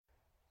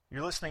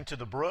You're listening to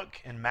The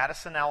Brook in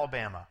Madison,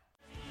 Alabama.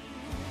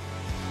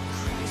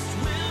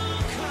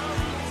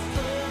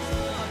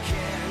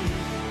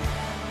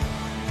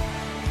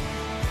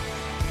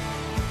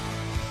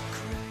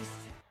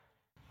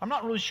 I'm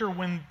not really sure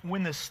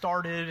when this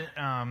started.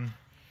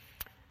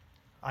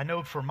 I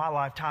know for my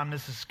lifetime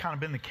this has kind of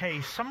been the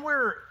case.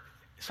 Somewhere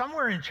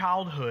in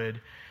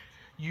childhood,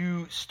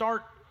 you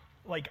start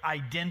like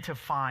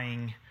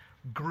identifying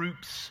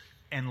groups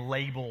and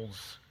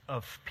labels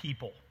of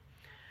people.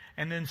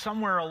 And then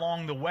somewhere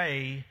along the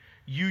way,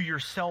 you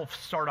yourself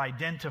start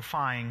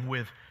identifying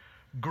with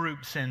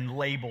groups and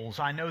labels.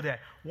 I know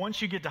that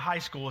once you get to high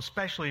school,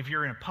 especially if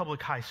you're in a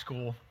public high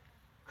school,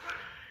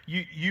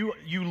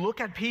 you look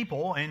at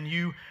people and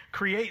you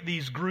create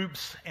these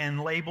groups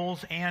and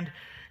labels, and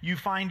you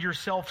find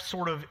yourself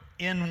sort of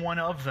in one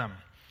of them.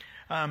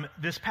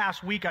 This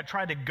past week, I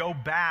tried to go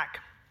back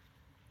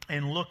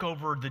and look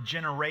over the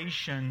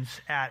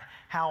generations at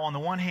how, on the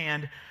one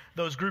hand,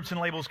 those groups and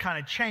labels kind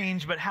of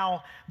change, but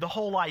how the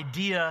whole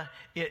idea,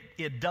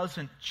 it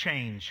doesn't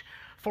change.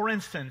 For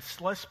instance,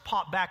 let's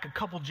pop back a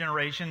couple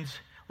generations.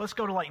 Let's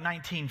go to like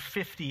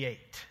 1958,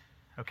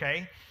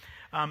 okay?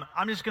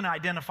 I'm just going to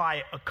identify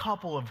a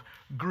couple of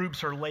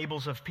groups or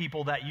labels of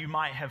people that you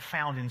might have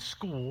found in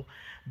school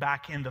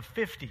back in the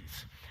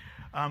 50s.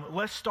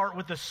 Let's start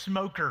with the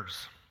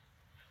smokers.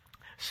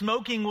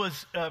 Smoking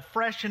was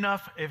fresh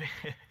enough,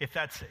 if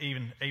that's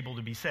even able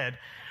to be said.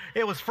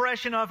 It was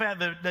fresh enough at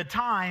the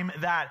time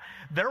that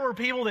there were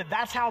people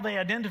that's how they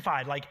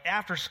identified. Like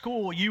after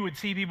school, you would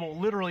see people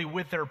literally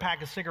with their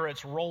pack of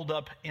cigarettes rolled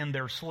up in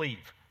their sleeve.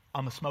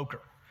 I'm a smoker.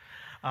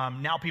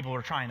 Now people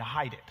are trying to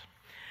hide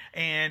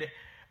it.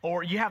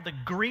 Or you have the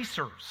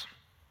greasers.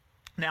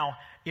 Now,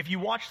 if you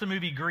watch the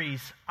movie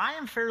Grease, I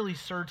am fairly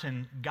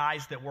certain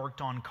guys that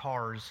worked on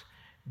cars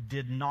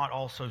did not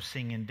also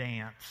sing and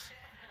dance.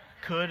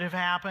 Could have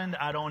happened,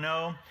 I don't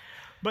know.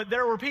 But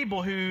there were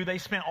people who they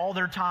spent all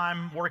their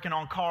time working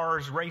on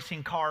cars,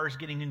 racing cars,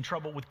 getting in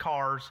trouble with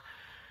cars.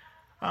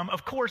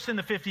 Of course, in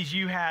the 50s,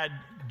 you had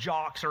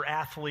jocks or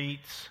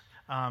athletes.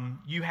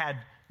 You had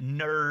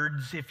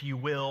nerds, if you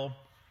will.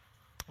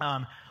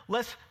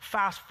 Let's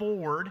fast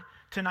forward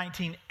to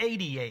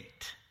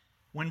 1988,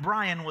 when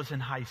Brian was in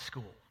high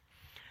school.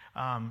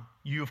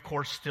 You, of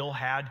course, still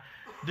had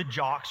the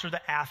jocks or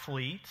the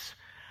athletes.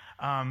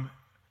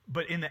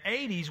 But in the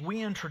 80s, we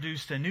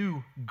introduced a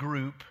new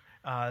group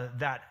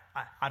that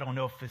I don't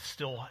know if it's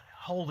still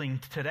holding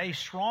today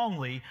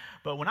strongly,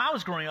 but when I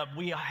was growing up,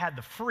 we had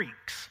the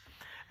freaks.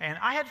 And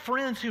I had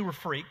friends who were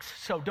freaks,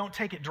 so don't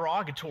take it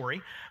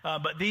derogatory,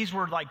 but these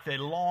were like the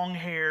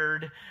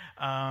long-haired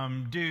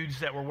dudes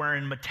that were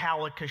wearing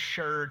Metallica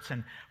shirts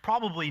and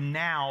probably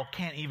now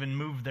can't even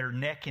move their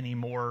neck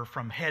anymore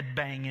from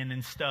headbanging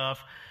and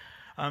stuff.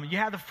 You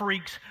had the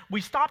freaks.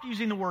 We stopped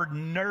using the word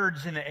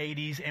nerds in the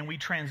 80s and we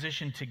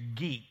transitioned to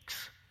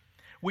geeks,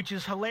 which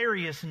is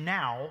hilarious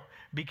now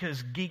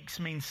because geeks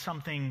means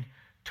something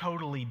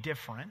totally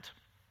different.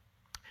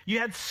 You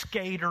had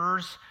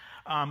skaters.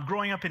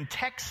 Growing up in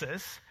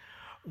Texas,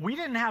 we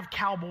didn't have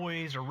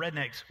cowboys or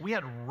rednecks. We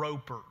had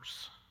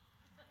ropers.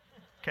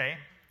 Okay?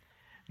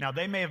 Now,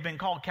 they may have been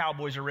called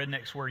cowboys or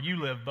rednecks where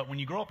you live, but when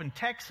you grow up in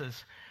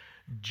Texas,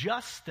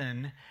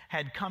 Justin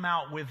had come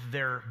out with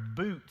their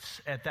boots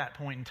at that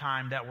point in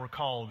time that were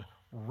called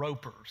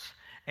ropers.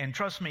 And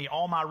trust me,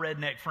 all my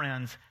redneck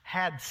friends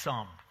had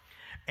some.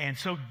 And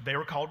so they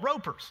were called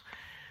ropers.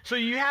 So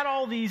you had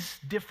all these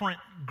different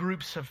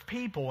groups of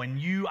people, and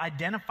you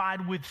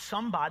identified with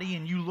somebody,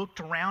 and you looked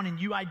around and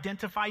you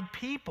identified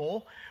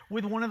people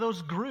with one of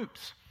those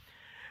groups.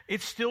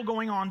 It's still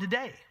going on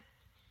today.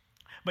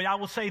 But I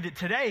will say that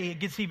today it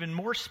gets even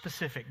more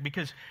specific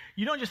because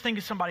you don't just think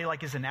of somebody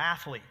like as an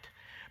athlete.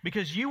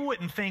 Because you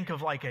wouldn't think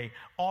of like a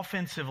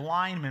offensive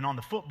lineman on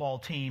the football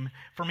team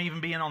from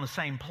even being on the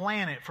same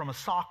planet from a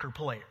soccer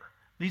player.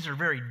 These are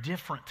very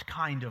different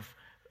kind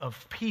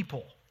of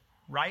people,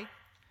 right?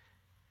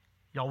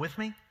 Y'all with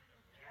me?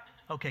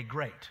 Okay,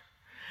 great.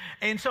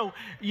 And so,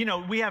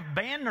 we have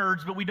band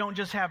nerds, but we don't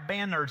just have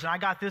band nerds. And I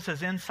got this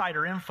as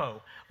insider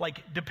info.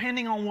 Like,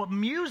 depending on what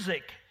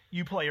music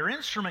you play or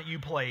instrument you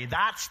play,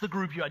 that's the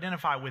group you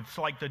identify with.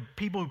 So like the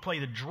people who play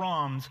the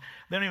drums,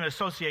 they don't even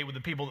associate with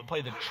the people that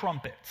play the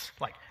trumpets.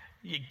 Like,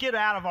 you get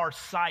out of our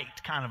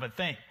sight kind of a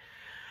thing.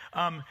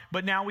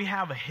 But now we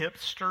have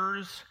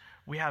hipsters.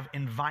 We have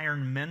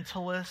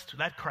environmentalists.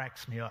 That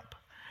cracks me up.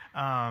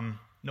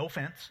 No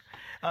offense.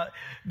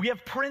 We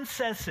have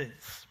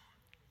princesses.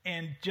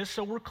 And just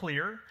so we're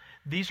clear,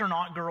 these are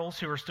not girls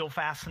who are still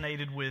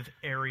fascinated with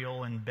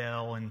Ariel and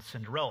Belle and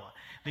Cinderella.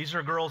 These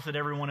are girls that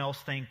everyone else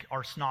think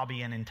are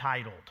snobby and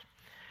entitled.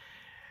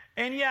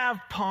 And you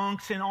have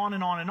punks and on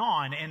and on and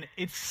on. And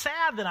it's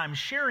sad that I'm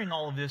sharing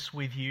all of this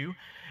with you.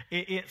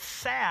 It's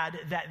sad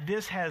that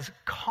this has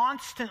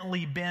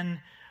constantly been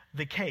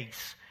the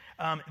case.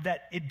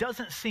 That it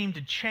doesn't seem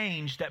to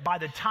change, that by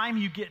the time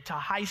you get to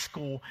high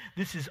school,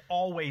 this is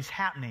always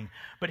happening.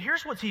 But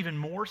here's what's even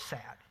more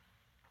sad.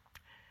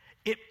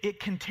 It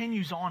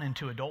continues on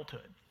into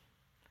adulthood.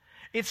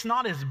 It's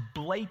not as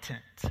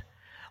blatant.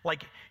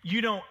 Like,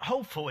 you don't,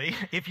 hopefully,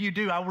 if you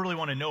do, I really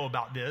want to know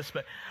about this,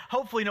 but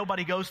hopefully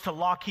nobody goes to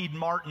Lockheed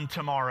Martin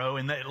tomorrow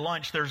and at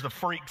lunch there's the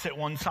freaks at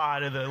one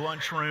side of the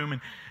lunchroom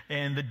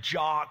and the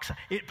jocks.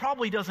 It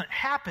probably doesn't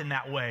happen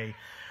that way.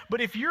 But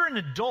if you're an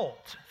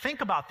adult,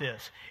 think about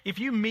this. If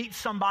you meet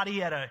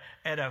somebody at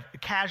a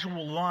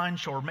casual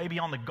lunch or maybe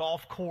on the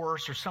golf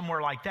course or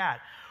somewhere like that,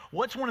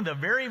 what's one of the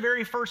very,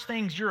 very first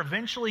things you're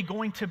eventually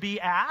going to be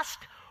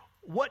asked?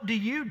 What do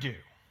you do?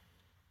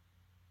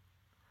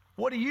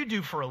 What do you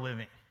do for a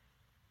living?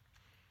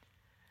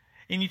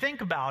 And you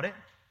think about it,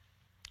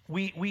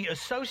 we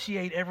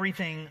associate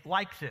everything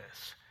like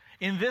this.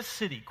 In this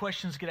city,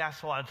 questions get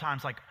asked a lot of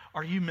times like,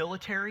 are you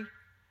military?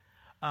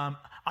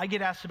 I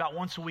get asked about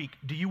once a week,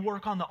 do you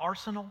work on the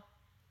arsenal?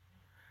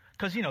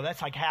 Because,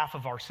 that's like half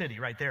of our city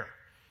right there.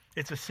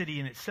 It's a city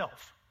in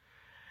itself.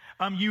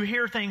 You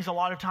hear things a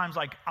lot of times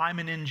like, I'm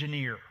an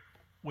engineer,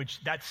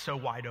 which that's so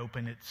wide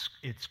open,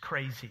 it's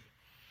crazy.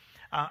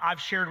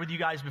 I've shared with you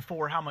guys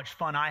before how much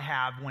fun I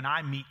have when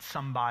I meet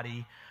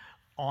somebody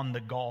on the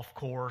golf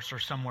course or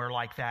somewhere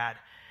like that,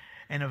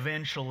 and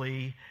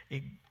eventually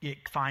it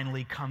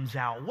finally comes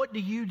out. What do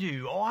you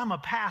do? Oh, I'm a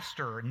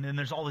pastor. And then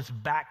there's all this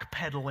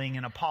backpedaling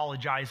and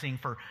apologizing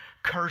for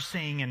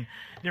cursing and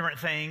different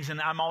things.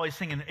 And I'm always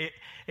thinking,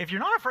 if you're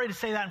not afraid to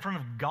say that in front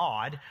of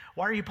God,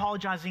 why are you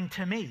apologizing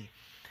to me?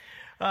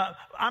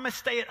 I'm a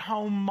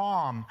stay-at-home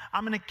mom.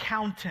 I'm an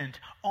accountant.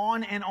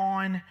 On and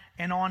on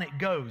and on it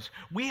goes.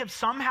 We have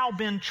somehow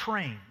been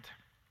trained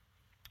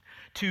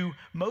to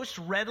most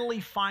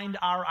readily find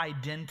our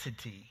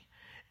identity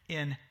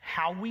in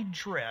how we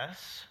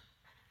dress,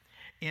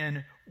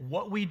 in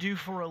what we do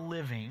for a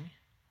living,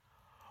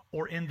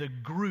 or in the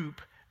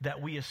group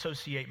that we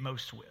associate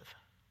most with.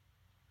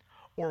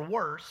 Or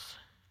worse,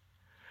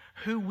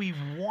 who we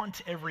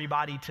want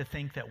everybody to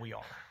think that we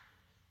are.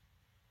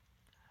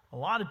 A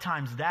lot of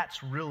times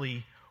that's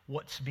really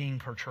what's being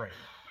portrayed.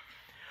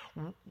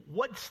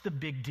 What's the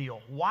big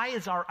deal? Why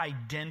is our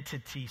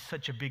identity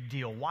such a big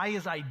deal? Why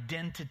is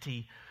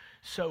identity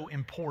so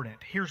important?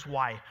 Here's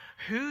why.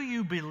 Who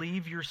you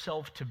believe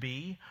yourself to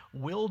be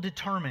will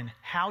determine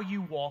how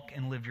you walk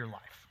and live your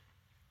life.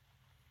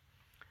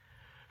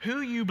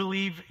 Who you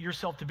believe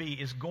yourself to be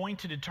is going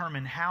to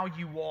determine how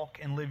you walk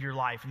and live your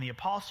life. And the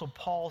Apostle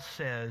Paul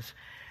says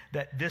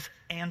that this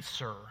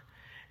answer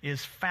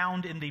is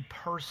found in the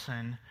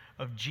person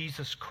of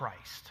Jesus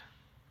Christ.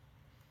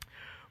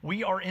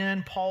 We are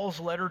in Paul's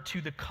letter to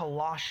the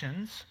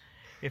Colossians.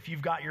 If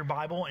you've got your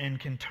Bible and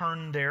can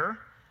turn there,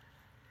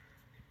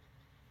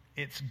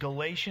 it's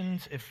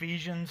Galatians,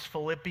 Ephesians,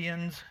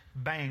 Philippians,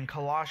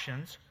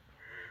 Colossians.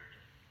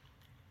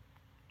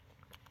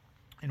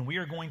 And we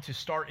are going to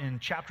start in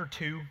chapter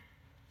 2,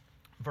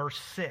 verse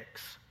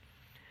 6.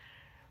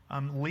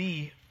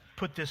 Lee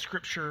put this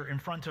scripture in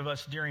front of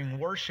us during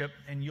worship,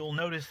 and you'll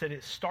notice that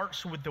it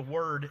starts with the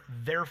word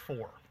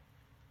therefore.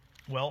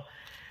 Well,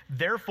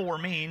 therefore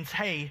means,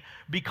 hey,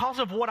 because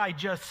of what I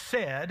just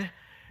said,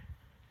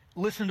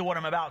 listen to what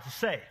I'm about to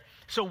say.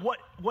 So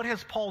what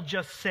has Paul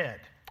just said?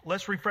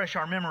 Let's refresh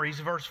our memories.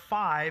 Verse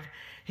 5,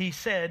 he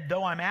said,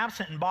 though I'm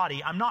absent in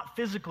body, I'm not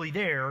physically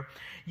there,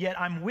 yet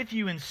I'm with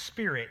you in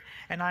spirit,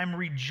 and I'm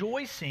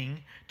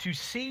rejoicing to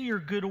see your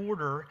good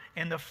order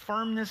and the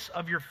firmness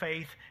of your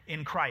faith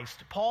in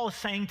Christ. Paul is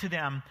saying to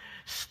them,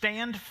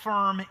 stand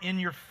firm in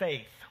your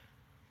faith.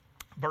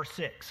 Verse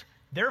 6,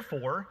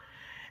 therefore,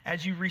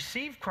 as you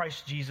receive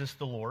Christ Jesus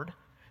the Lord,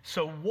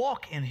 so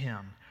walk in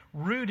him,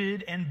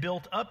 rooted and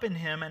built up in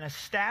him and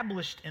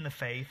established in the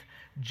faith,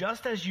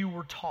 just as you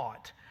were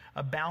taught,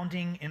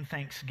 abounding in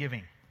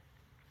thanksgiving.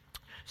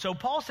 So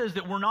Paul says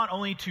that we're not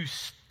only to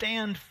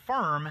stand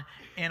firm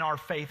in our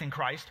faith in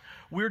Christ,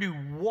 we're to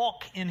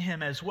walk in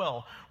him as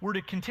well. We're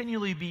to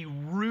continually be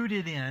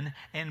rooted in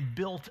and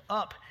built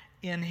up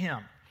in him.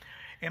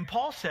 And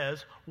Paul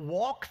says,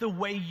 walk the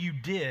way you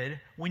did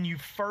when you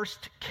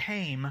first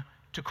came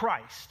to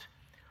Christ.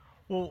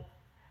 Well,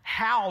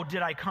 how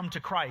did I come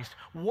to Christ?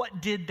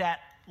 What did that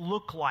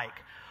look like?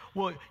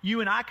 Well,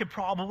 you and I could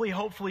probably,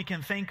 hopefully,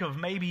 can think of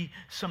maybe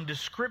some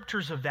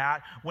descriptors of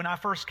that. When I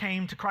first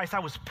came to Christ, I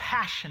was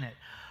passionate.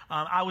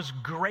 I was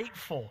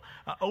grateful,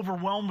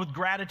 overwhelmed with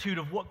gratitude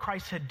of what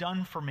Christ had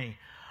done for me.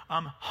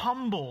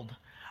 Humbled,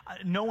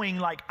 knowing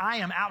like I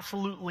am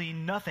absolutely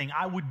nothing.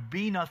 I would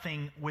be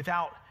nothing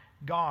without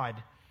God.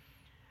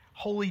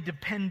 Wholly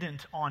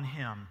dependent on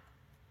him.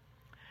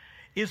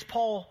 Is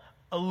Paul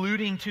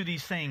alluding to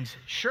these things?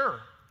 Sure.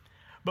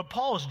 But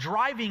Paul is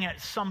driving at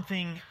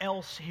something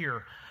else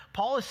here.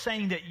 Paul is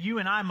saying that you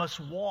and I must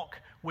walk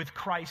with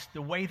Christ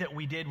the way that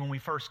we did when we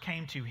first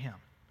came to him,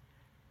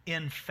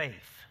 in faith.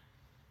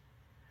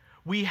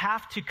 We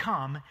have to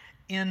come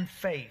in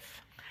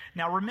faith.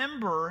 Now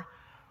remember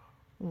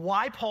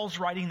why Paul's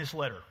writing this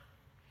letter.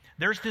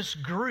 There's this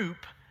group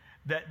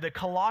that the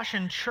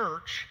Colossian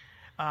church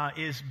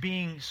is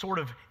being sort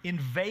of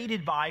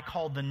invaded by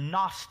called the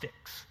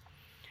Gnostics.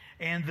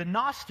 And the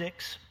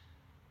Gnostics,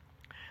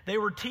 they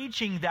were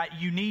teaching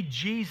that you need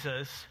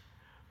Jesus,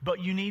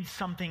 but you need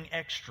something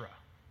extra.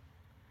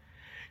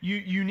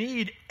 You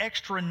need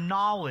extra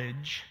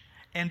knowledge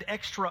and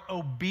extra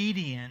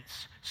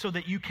obedience so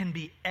that you can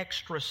be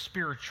extra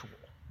spiritual.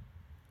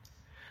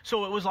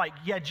 So it was like,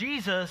 yeah,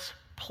 Jesus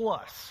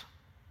plus.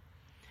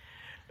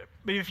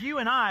 But if you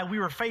and we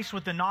were faced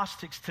with the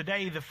Gnostics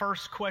today, the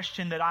first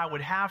question that I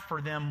would have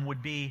for them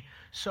would be,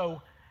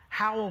 so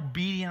how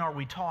obedient are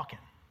we talking?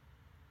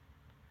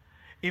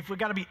 If we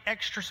got to be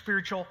extra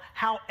spiritual,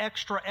 how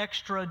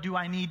extra do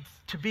I need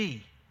to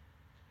be?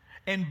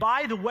 And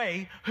by the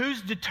way,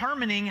 who's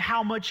determining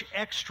how much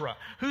extra?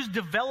 Who's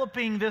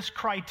developing this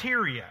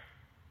criteria?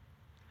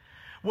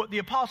 What the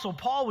Apostle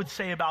Paul would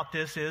say about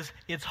this is,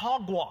 it's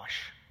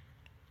hogwash.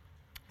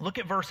 Look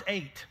at verse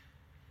 8.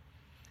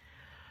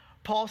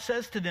 Paul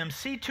says to them,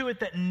 see to it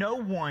that no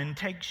one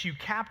takes you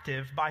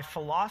captive by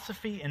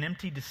philosophy and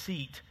empty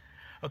deceit,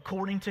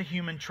 according to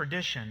human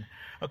tradition,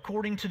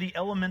 according to the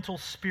elemental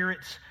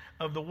spirits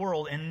of the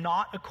world, and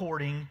not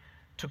according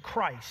to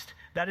Christ.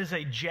 That is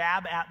a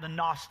jab at the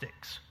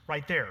Gnostics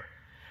right there.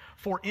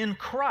 For in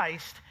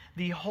Christ,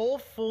 the whole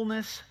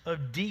fullness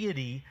of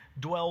deity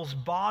dwells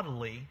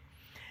bodily,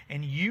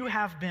 and you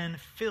have been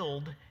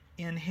filled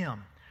in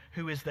him,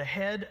 who is the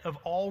head of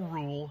all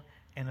rule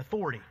and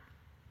authority.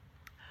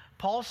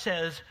 Paul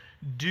says,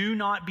 do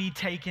not be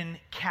taken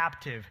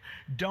captive.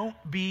 Don't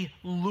be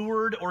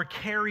lured or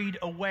carried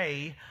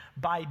away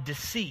by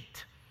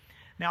deceit.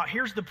 Now,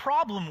 here's the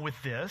problem with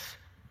this.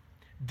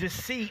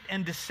 Deceit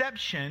and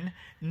deception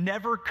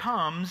never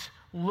comes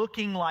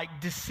looking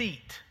like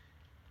deceit.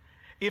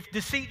 If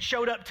deceit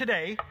showed up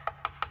today,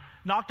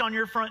 knocked on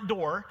your front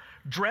door,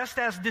 dressed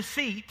as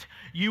deceit,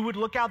 you would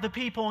look out the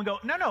people and go,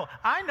 no,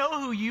 I know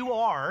who you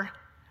are.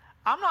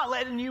 I'm not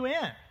letting you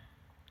in.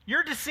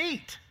 You're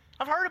deceit.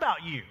 I've heard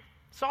about you.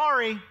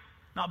 Sorry,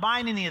 not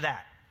buying any of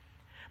that.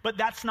 But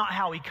that's not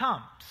how he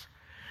comes.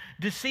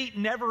 Deceit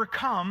never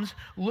comes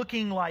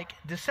looking like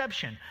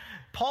deception.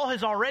 Paul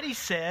has already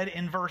said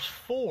in verse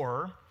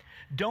 4,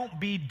 don't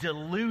be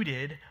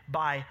deluded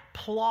by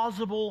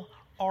plausible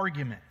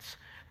arguments.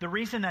 The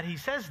reason that he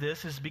says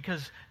this is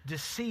because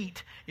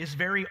deceit is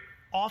very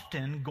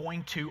often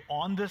going to,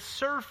 on the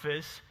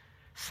surface,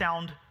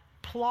 sound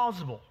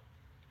plausible.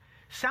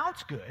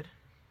 Sounds good.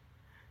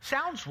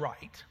 Sounds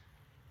right.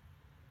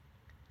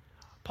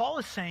 Paul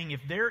is saying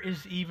if there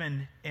is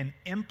even an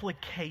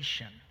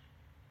implication,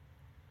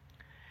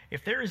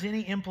 if there is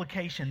any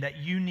implication that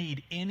you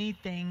need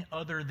anything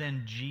other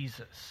than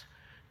Jesus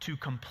to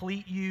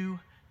complete you,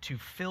 to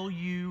fill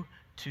you,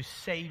 to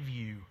save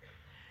you,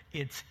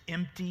 it's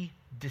empty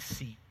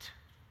deceit.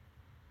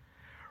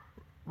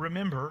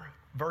 Remember,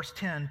 verse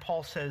 10,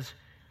 Paul says,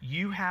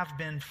 you have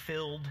been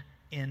filled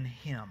in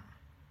him.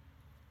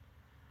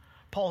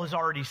 Paul has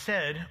already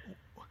said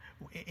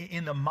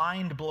in the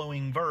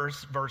mind-blowing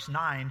verse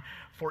 9,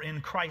 for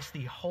in Christ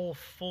the whole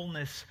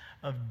fullness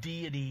of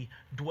deity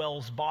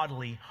dwells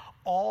bodily.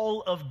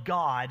 All of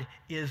God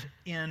is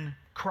in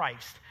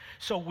Christ.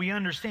 So we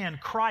understand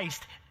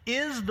Christ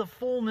is the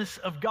fullness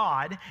of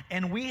God,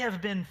 and we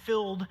have been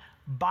filled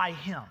by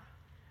him.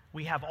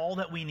 We have all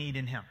that we need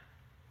in him.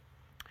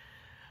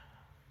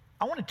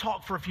 I want to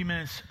talk for a few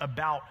minutes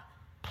about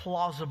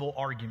plausible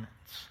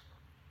arguments.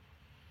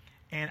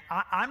 And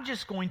I'm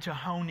just going to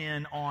hone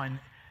in on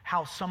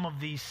how some of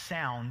these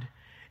sound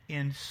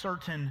in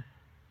certain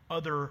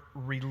other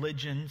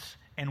religions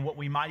and what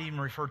we might even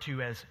refer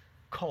to as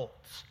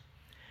cults.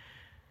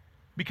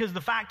 Because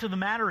the fact of the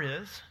matter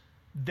is,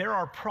 there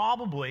are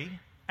probably,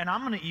 and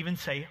I'm going to even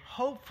say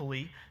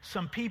hopefully,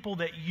 some people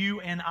that you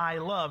and I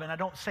love. And I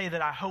don't say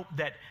that I hope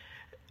that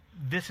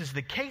this is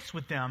the case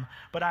with them,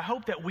 but I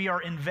hope that we are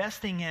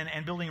investing in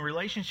and building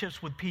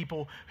relationships with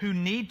people who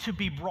need to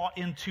be brought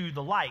into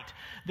the light.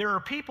 There are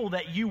people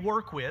that you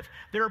work with.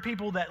 There are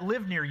people that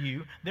live near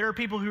you. There are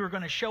people who are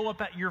going to show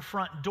up at your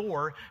front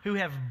door who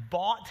have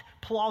bought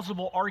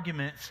plausible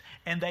arguments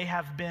and they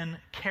have been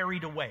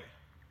carried away.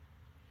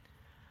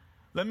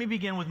 Let me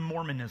begin with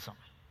Mormonism.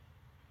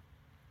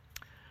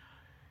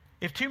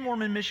 If two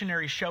Mormon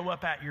missionaries show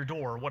up at your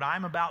door, what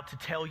I'm about to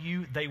tell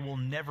you, they will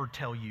never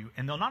tell you.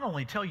 And they'll not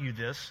only tell you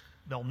this,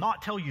 they'll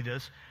not tell you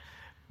this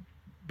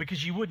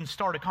because you wouldn't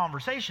start a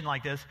conversation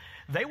like this.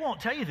 They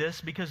won't tell you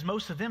this because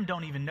most of them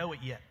don't even know it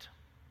yet.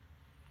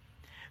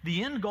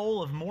 The end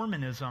goal of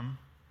Mormonism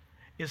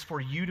is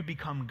for you to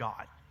become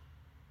God.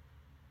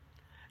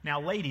 Now,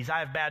 ladies, I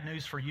have bad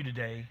news for you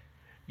today.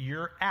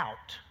 You're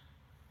out.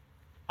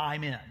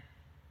 I'm in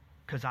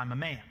because I'm a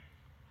man.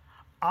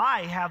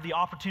 I have the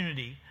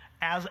opportunity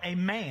as a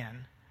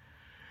man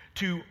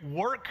to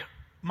work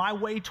my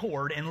way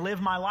toward and live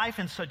my life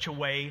in such a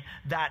way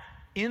that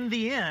in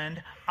the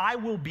end, I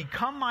will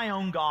become my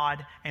own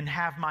God and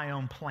have my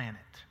own planet.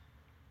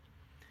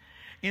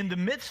 In the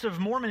midst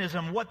of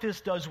Mormonism, what this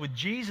does with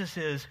Jesus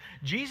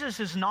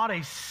is not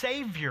a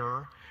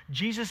savior,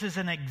 Jesus is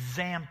an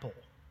example.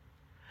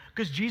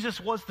 Because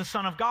Jesus was the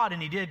Son of God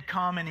and he did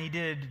come and he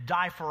did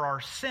die for our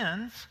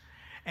sins.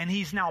 And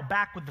he's now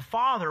back with the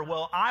Father.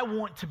 Well, I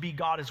want to be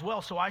God as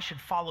well, so I should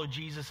follow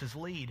Jesus'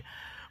 lead.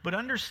 But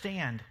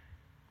understand,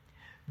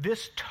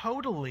 this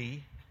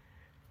totally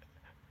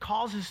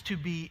causes to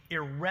be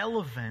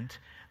irrelevant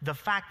the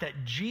fact that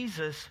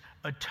Jesus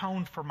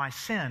atoned for my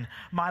sin.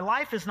 My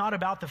life is not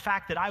about the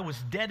fact that I was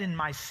dead in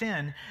my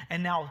sin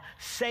and now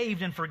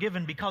saved and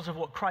forgiven because of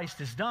what Christ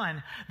has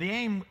done. The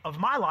aim of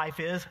my life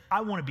is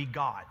I want to be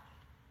God.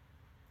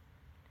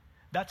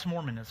 That's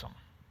Mormonism.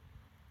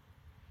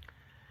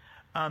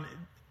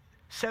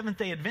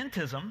 Seventh-day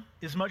Adventism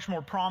is much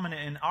more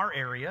prominent in our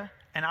area,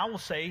 and I will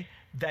say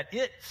that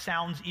it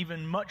sounds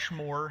even much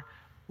more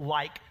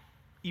like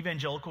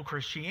evangelical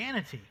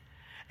Christianity.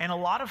 And a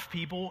lot of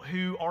people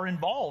who are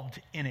involved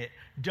in it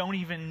don't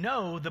even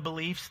know the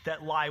beliefs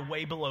that lie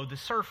way below the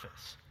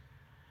surface.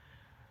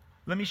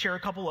 Let me share a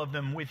couple of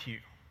them with you,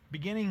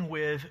 beginning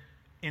with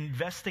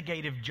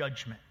investigative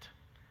judgment.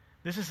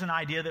 This is an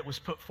idea that was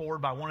put forward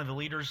by one of the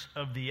leaders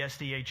of the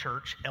SDA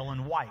Church,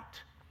 Ellen White.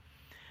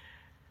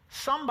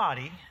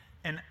 Somebody,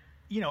 and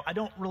I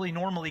don't really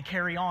normally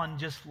carry on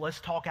just let's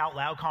talk out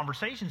loud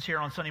conversations here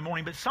on Sunday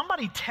morning, but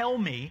somebody tell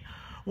me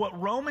what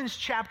Romans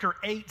chapter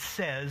 8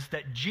 says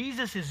that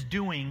Jesus is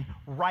doing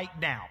right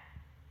now.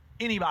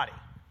 Anybody?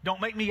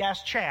 Don't make me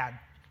ask Chad.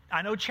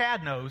 I know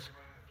Chad knows.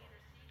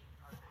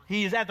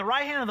 He is at the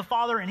right hand of the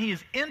Father and he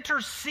is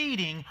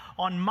interceding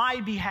on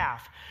my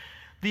behalf.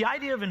 The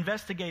idea of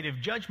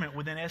investigative judgment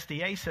within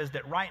SDA says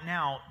that right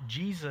now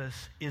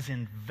Jesus is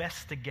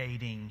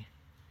investigating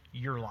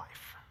your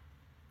life.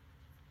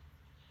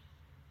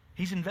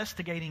 He's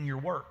investigating your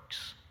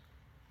works.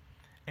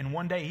 And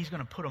one day he's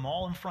going to put them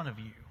all in front of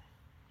you.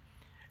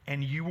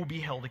 And you will be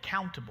held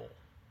accountable.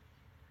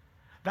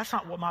 That's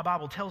not what my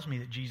Bible tells me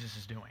that Jesus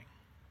is doing.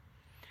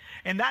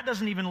 And that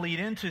doesn't even lead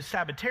into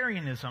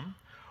Sabbatarianism,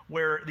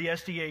 where the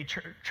SDA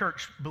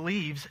church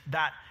believes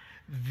that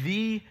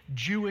the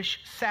Jewish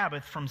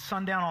Sabbath from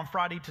sundown on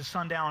Friday to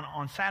sundown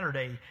on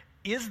Saturday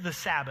is the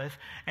Sabbath,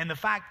 and the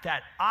fact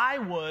that I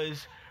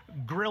was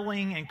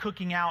grilling and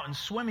cooking out and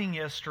swimming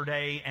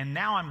yesterday, and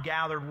now I'm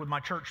gathered with my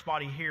church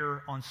body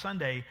here on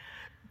Sunday,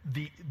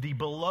 the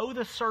below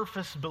the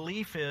surface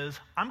belief is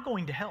I'm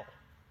going to hell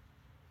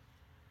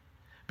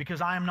because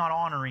I am not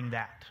honoring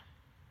that.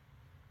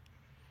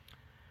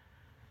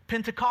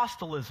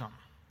 Pentecostalism.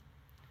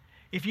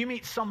 If you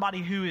meet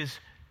somebody who is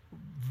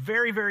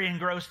very, very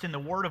engrossed in the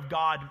Word of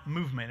God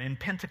movement, in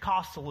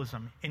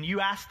Pentecostalism, and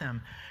you ask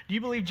them, do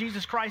you believe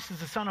Jesus Christ is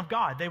the Son of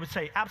God? They would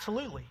say,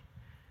 absolutely.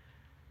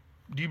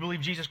 Do you believe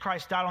Jesus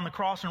Christ died on the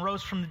cross and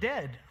rose from the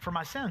dead for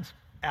my sins?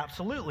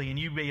 Absolutely. And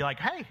you'd be like,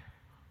 hey,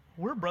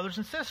 we're brothers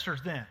and sisters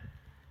then.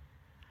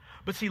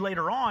 But see,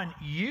 later on,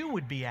 you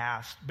would be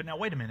asked, but now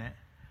wait a minute,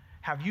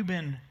 have you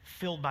been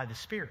filled by the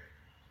Spirit?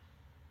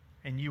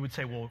 And you would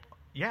say, well,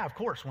 yeah, of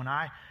course. When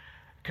I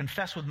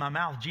confessed with my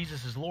mouth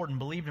Jesus is Lord and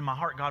believed in my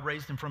heart God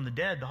raised him from the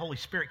dead, the Holy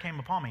Spirit came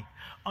upon me.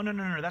 Oh,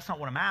 no, that's not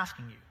what I'm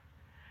asking you.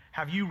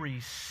 Have you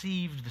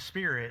received the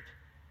Spirit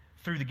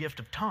through the gift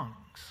of tongues?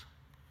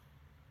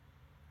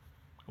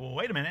 Well,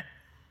 wait a minute.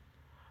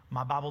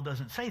 My Bible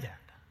doesn't say that.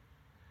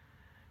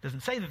 It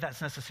doesn't say that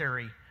that's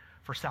necessary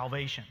for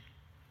salvation.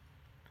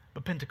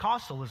 But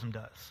Pentecostalism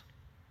does.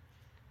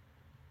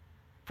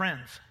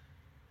 Friends,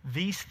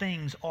 these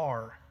things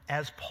are,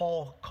 as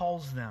Paul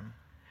calls them,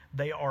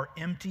 they are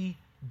empty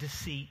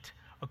deceit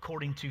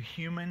according to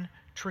human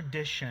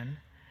tradition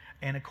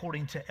and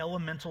according to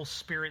elemental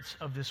spirits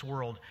of this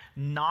world,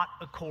 not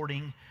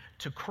according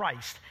to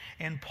Christ.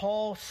 And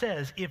Paul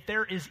says if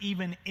there is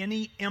even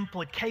any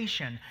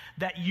implication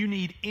that you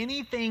need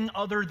anything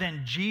other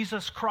than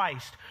Jesus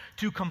Christ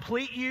to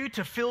complete you,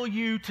 to fill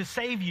you, to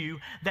save you,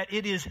 that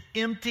it is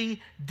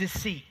empty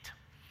deceit.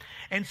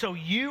 And so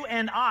you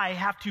and I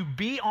have to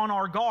be on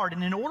our guard.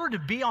 And in order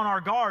to be on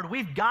our guard,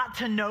 we've got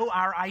to know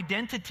our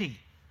identity.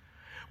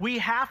 We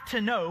have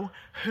to know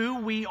who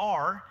we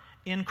are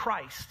in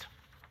Christ.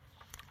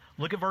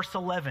 Look at verse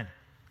 11.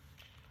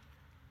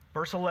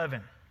 Verse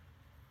 11.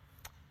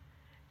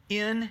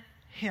 In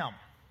him,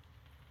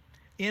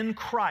 in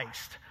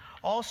Christ,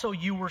 also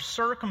you were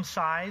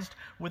circumcised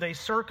with a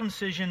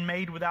circumcision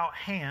made without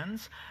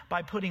hands,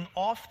 by putting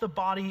off the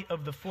body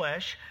of the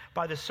flesh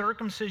by the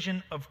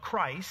circumcision of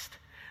Christ.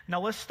 Now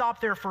let's stop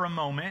there for a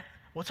moment.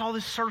 What's all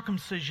this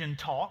circumcision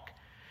talk?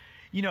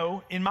 You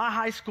know, in my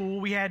high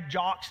school, we had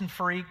jocks and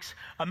freaks.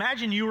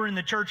 Imagine you were in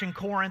the church in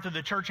Corinth or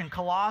the church in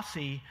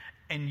Colossae,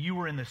 and you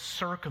were in the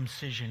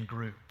circumcision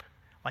group.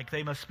 Like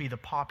they must be the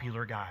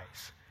popular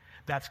guys.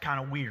 That's kind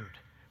of weird.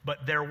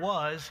 But there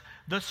was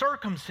the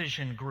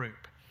circumcision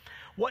group.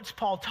 What's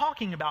Paul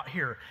talking about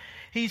here?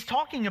 He's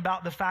talking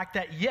about the fact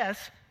that,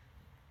 yes,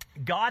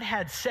 God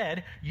had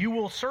said, you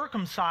will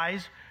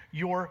circumcise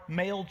your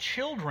male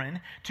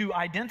children to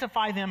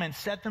identify them and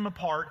set them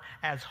apart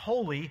as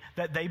holy,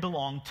 that they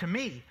belong to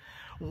me.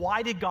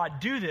 Why did God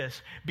do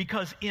this?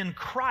 Because in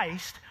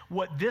Christ,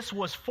 what this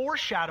was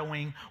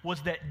foreshadowing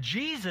was that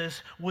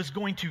Jesus was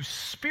going to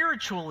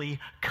spiritually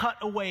cut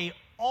away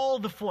all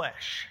the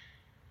flesh.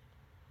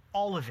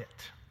 All of it.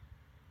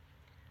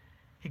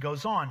 He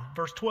goes on,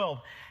 verse 12,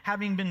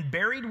 having been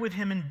buried with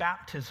him in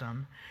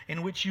baptism,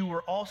 in which you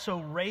were also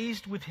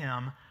raised with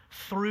him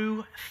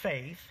through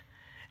faith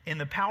in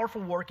the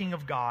powerful working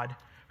of God,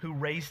 who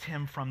raised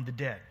him from the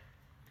dead.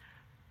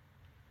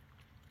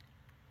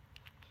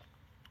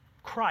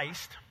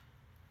 Christ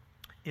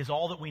is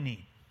all that we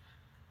need.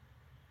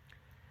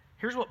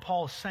 Here's what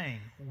Paul is saying.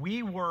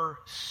 We were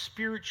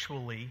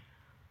spiritually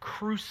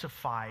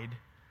crucified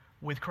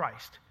with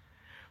Christ.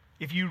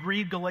 If you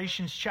read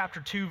Galatians chapter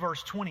 2,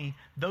 verse 20,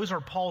 those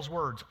are Paul's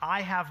words.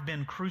 I have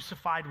been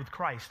crucified with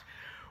Christ.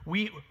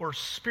 We were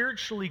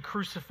spiritually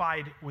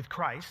crucified with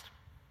Christ.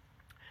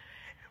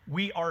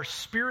 We are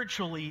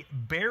spiritually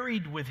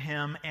buried with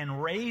him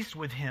and raised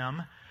with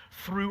him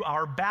through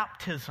our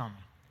baptism.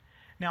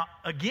 Now,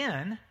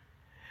 again,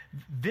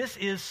 this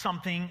is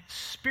something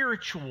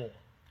spiritual.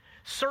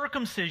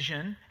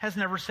 Circumcision has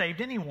never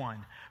saved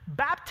anyone.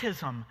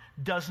 Baptism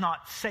does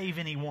not save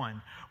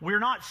anyone. We're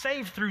not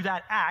saved through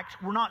that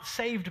act. We're not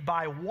saved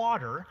by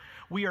water.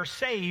 We are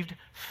saved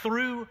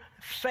through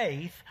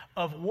faith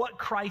of what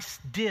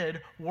Christ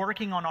did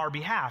working on our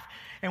behalf.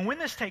 And when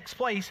this takes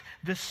place,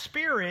 the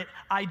Spirit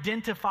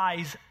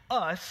identifies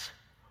us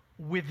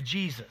with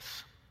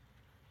Jesus.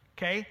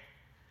 Okay?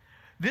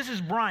 This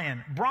is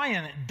Brian.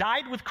 Brian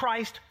died with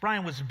Christ.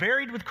 Brian was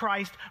buried with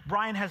Christ.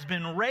 Brian has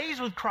been raised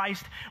with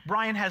Christ.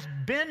 Brian has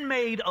been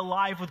made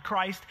alive with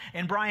Christ.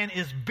 And Brian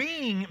is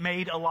being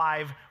made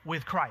alive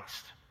with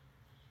Christ.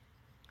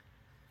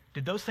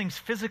 Did those things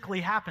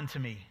physically happen to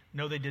me?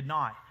 No, they did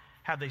not.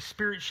 Have they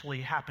spiritually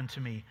happened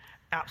to me?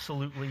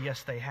 Absolutely,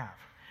 yes, they have.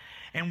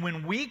 And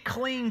when we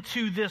cling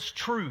to this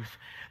truth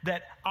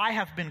that I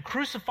have been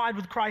crucified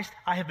with Christ,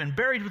 I have been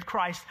buried with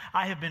Christ,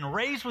 I have been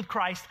raised with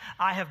Christ,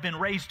 I have been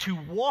raised to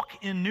walk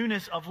in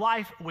newness of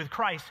life with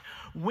Christ,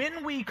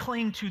 when we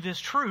cling to this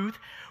truth,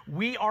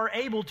 we are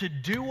able to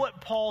do what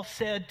Paul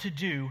said to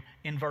do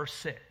in verse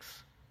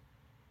 6.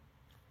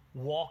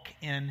 Walk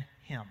in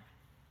him.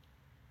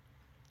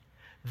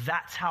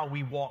 That's how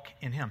we walk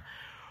in him.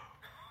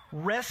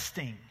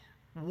 Resting,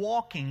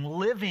 walking,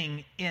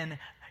 living in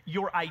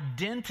your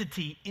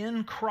identity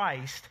in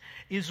Christ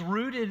is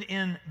rooted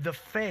in the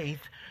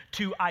faith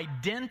to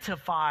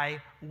identify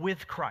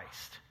with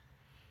Christ.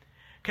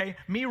 Okay,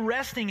 me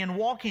resting and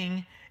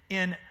walking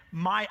in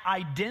my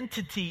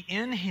identity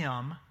in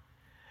him,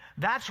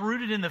 that's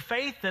rooted in the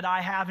faith that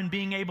I have in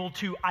being able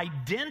to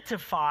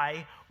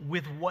identify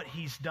with what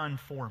he's done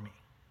for me.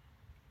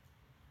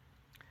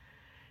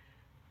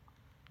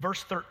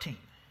 Verse 13.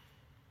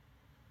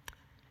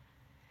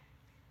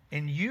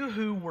 And you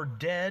who were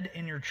dead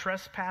in your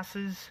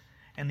trespasses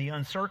and the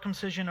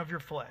uncircumcision of your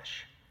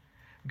flesh,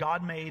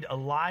 God made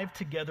alive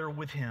together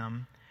with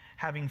him,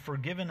 having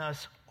forgiven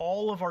us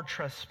all of our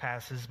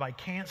trespasses by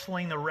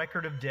canceling the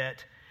record of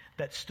debt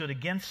that stood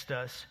against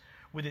us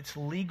with its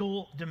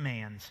legal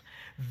demands.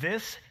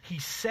 This he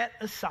set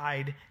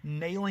aside,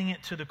 nailing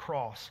it to the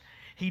cross.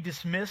 He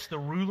dismissed the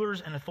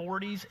rulers and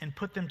authorities and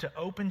put them to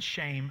open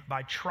shame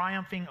by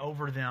triumphing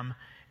over them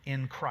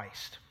in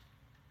Christ.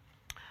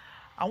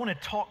 I want to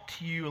talk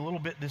to you a little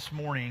bit this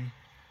morning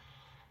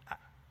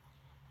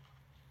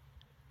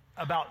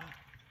about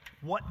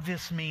what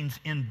this means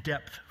in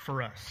depth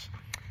for us.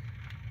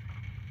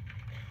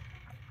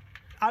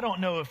 I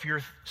don't know if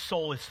your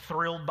soul is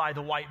thrilled by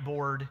the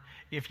whiteboard,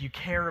 if you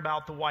care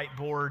about the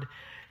whiteboard.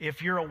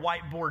 If you're a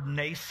whiteboard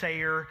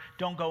naysayer,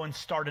 don't go and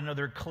start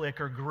another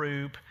clique or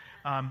group.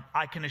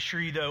 I can assure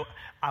you, though,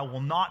 I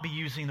will not be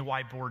using the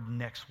whiteboard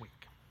next week.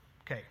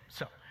 Okay,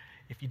 so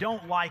if you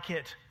don't like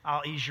it,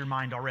 I'll ease your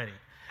mind already.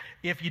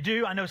 If you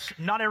do, I know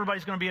not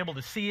everybody's going to be able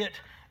to see it.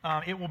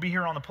 It will be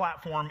here on the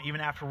platform even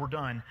after we're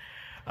done.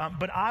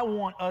 But I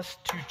want us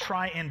to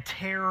try and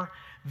tear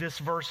this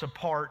verse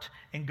apart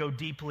and go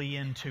deeply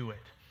into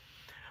it.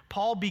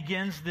 Paul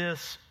begins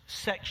this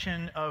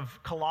section of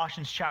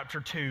Colossians chapter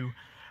 2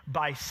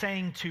 by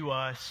saying to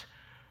us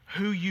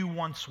who you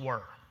once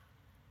were.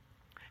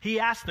 He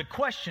asked the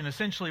question,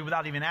 essentially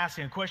without even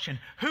asking a question,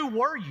 who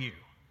were you?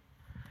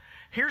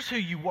 Here's who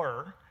you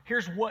were.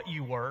 Here's what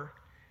you were.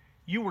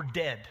 You were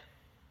dead.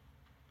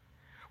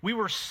 We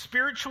were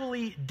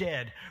spiritually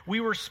dead.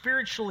 We were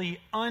spiritually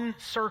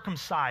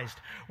uncircumcised.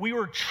 We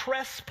were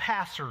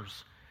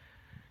trespassers.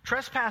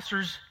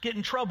 Trespassers get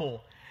in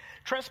trouble.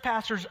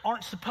 Trespassers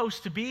aren't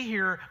supposed to be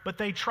here, but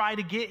they try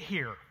to get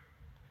here.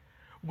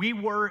 We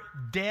were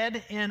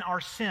dead in our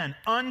sin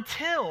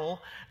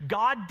until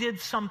God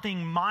did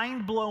something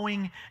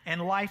mind-blowing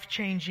and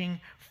life-changing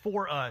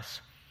for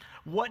us.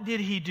 What did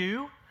he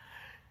do?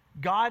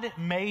 God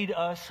made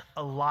us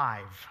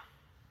alive.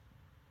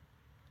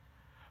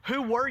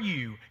 Who were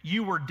you?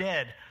 You were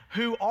dead.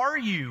 Who are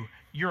you?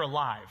 You're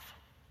alive.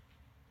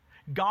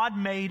 God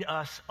made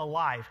us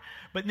alive.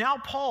 But now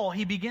Paul,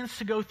 he begins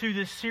to go through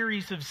this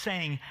series of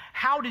saying,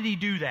 how did he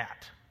do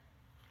that?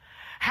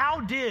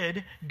 How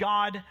did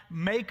God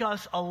make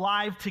us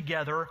alive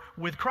together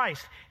with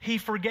Christ? He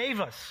forgave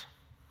us.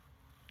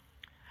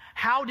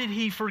 How did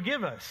he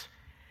forgive us?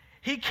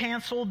 He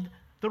canceled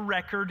the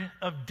record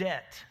of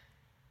debt.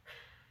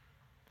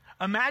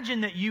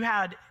 Imagine that you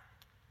had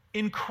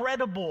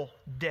incredible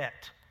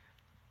debt.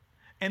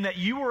 and that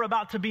you were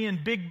about to be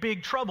in big,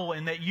 big trouble,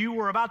 and that you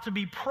were about to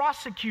be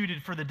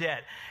prosecuted for the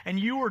debt, and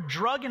you were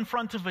drug in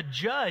front of a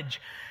judge.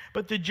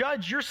 But the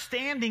judge, you're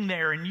standing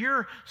there and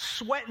you're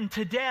sweating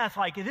to death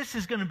like this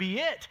is going to be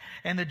it.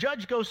 And the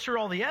judge goes through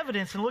all the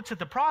evidence and looks at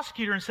the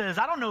prosecutor and says,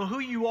 I don't know who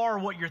you are or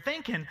what you're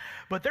thinking,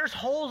 but there's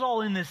holes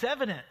all in this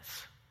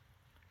evidence.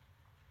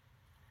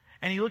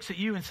 And he looks at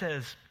you and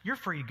says, you're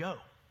free to go.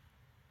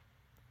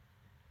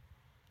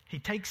 He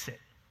takes it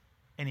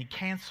and he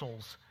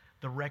cancels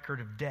the record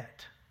of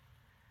debt.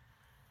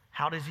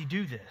 How does he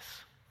do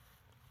this?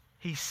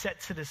 He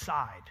sets it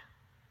aside.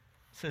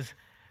 Says,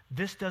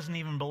 this doesn't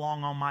even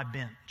belong on my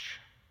bench.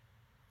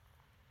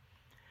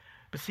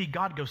 But see,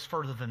 God goes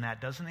further than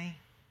that, doesn't he?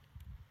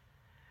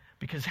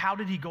 Because how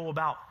did he go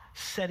about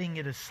setting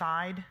it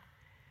aside?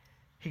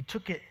 He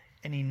took it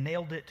and he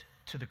nailed it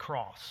to the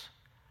cross.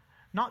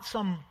 Not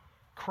some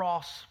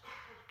cross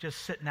just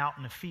sitting out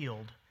in the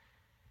field.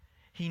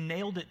 He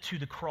nailed it to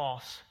the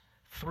cross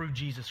through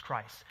Jesus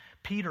Christ.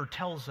 Peter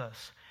tells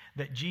us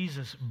that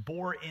Jesus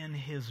bore in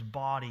his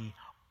body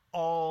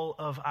all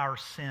of our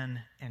sin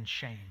and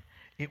shame.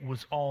 It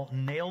was all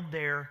nailed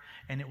there,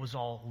 and it was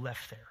all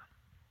left there.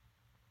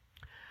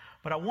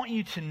 But I want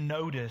you to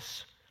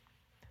notice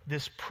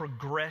this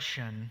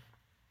progression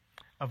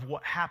of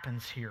what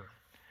happens here.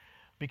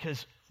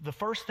 Because the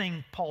first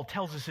thing Paul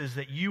tells us is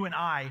that you and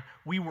I,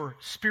 we were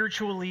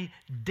spiritually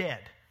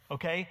dead,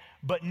 okay?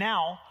 But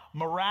now,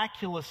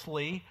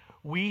 miraculously,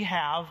 we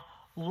have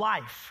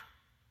life.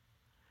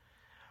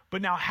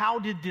 But now, how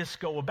did this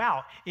go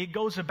about? It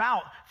goes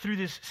about through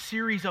this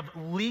series of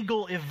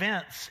legal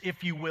events,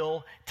 if you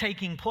will,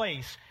 taking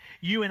place.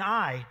 You and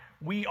I,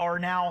 we are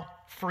now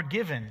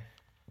forgiven.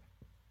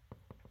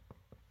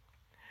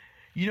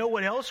 You know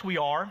what else we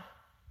are?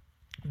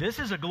 This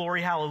is a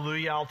glory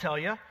hallelujah, I'll tell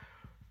you.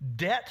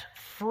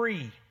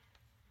 Debt-free.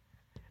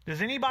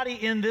 Does anybody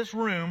in this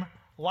room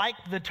like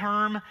the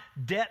term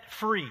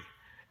debt-free?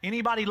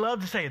 Anybody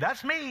love to say,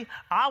 that's me.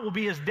 I will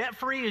be as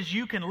debt-free as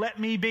you can let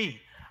me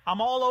be. I'm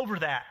all over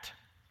that.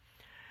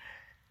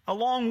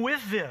 Along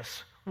with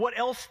this, what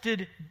else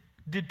did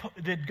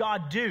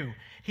God do?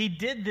 He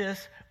did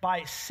this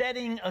by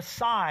setting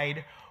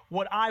aside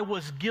what I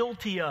was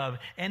guilty of.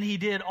 And he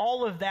did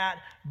all of that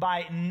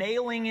by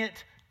nailing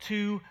it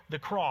to the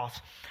cross.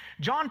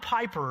 John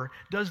Piper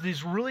does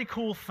this really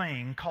cool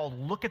thing called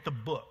Look at the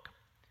Book.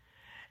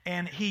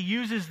 And he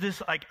uses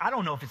this, like, I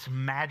don't know if it's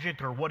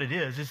magic or what it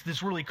is. It's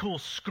this really cool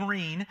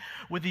screen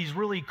with these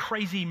really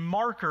crazy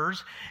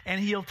markers. And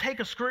he'll take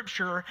a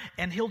scripture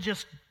and he'll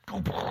just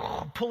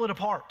pull it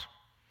apart.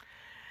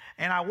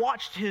 And I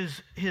watched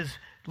his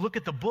Look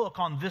at the Book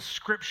on this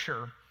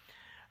scripture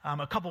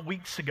a couple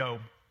weeks ago.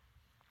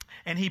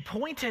 And he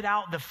pointed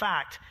out the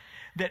fact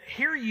that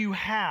here you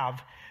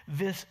have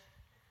this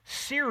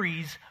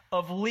series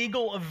of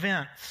legal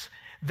events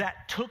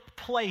that took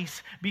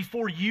place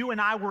before you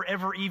and I were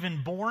ever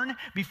even born,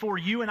 before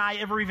you and I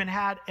ever even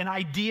had an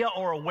idea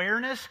or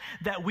awareness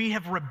that we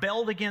have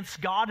rebelled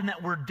against God and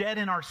that we're dead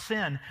in our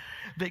sin,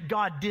 that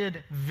God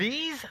did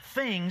these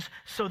things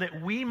so that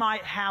we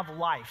might have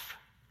life.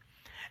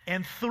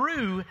 And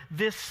through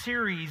this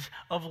series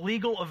of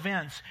legal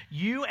events,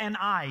 you and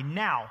I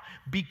now,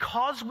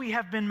 because we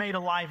have been made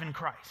alive in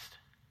Christ,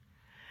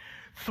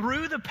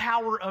 through the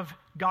power of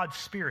God's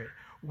Spirit,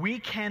 we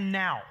can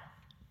now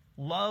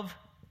love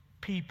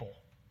people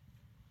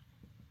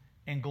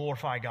and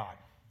glorify God.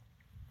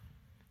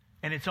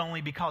 And it's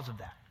only because of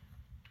that.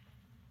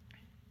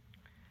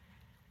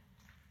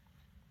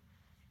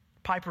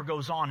 Piper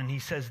goes on and he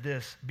says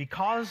this,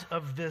 because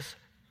of this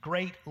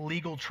great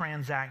legal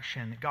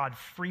transaction, God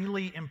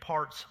freely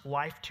imparts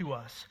life to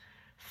us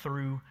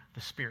through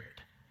the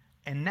Spirit.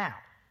 And now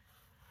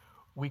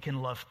we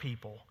can love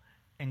people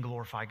and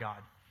glorify God.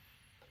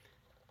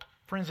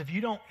 Friends, if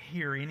you don't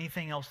hear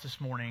anything else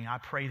this morning, I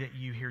pray that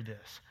you hear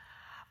this.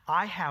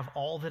 I have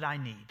all that I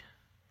need,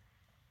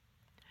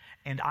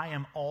 and I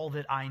am all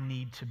that I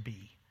need to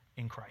be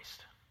in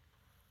Christ.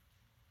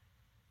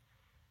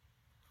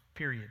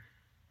 Period.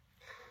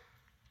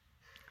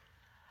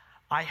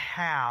 I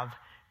have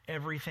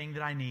everything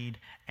that I need,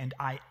 and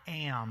I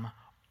am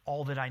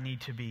all that I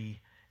need to be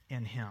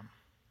in Him.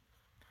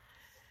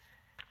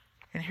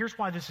 And here's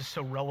why this is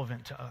so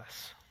relevant to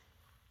us.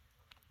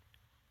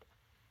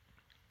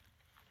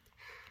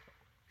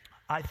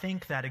 I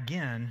think that,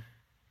 again,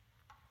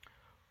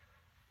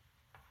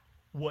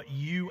 what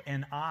you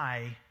and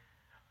I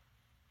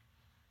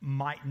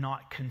might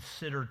not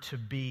consider to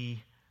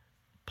be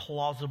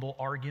plausible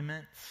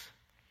arguments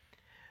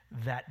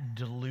that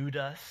delude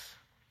us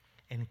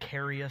and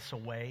carry us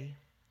away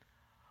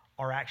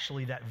are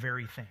actually that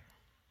very thing.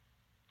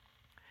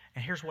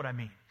 And here's what I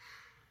mean.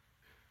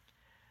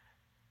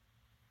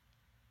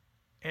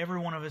 Every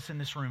one of us in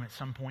this room at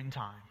some point in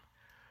time,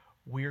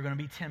 we are going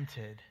to be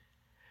tempted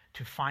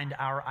to find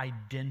our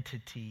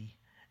identity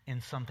in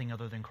something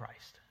other than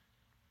Christ.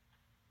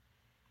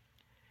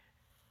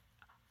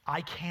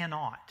 I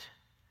cannot,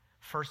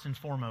 first and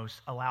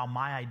foremost, allow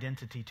my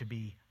identity to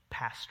be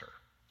pastor.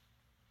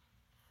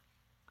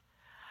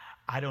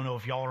 I don't know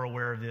if y'all are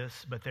aware of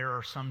this, but there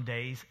are some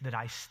days that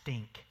I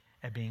stink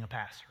at being a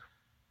pastor.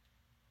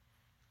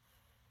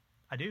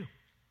 I do.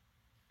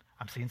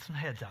 I'm seeing some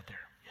heads out there.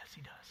 Yes,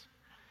 he does.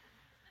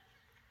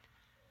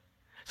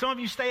 Some of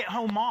you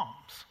stay-at-home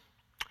moms.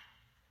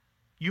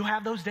 You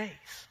have those days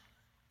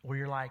where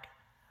you're like,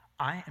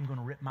 I am going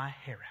to rip my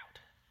hair out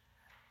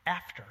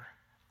after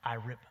I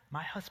rip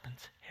my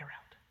husband's hair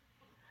out.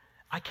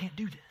 I can't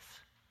do this.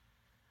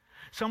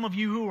 Some of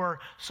you who are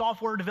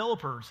software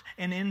developers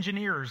and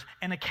engineers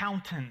and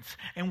accountants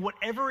and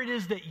whatever it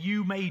is that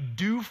you may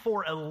do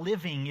for a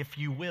living, if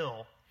you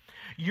will,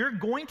 you're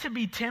going to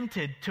be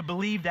tempted to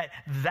believe that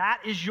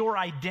that is your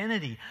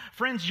identity.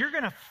 Friends, you're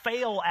going to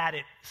fail at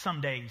it some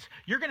days.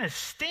 You're going to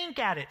stink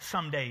at it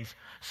some days.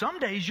 Some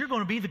days you're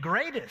going to be the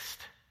greatest.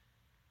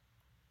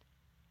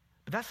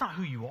 But that's not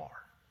who you are.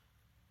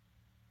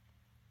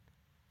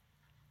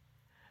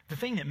 The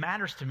thing that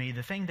matters to me,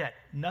 the thing that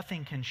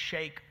nothing can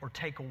shake or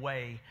take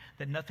away,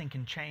 that nothing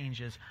can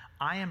change, is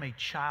I am a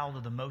child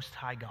of the Most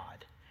High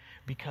God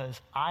because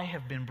I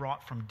have been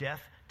brought from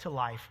death to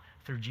life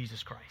through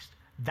Jesus Christ.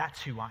 That's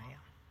who I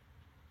am.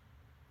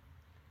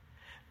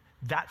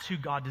 That's who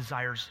God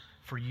desires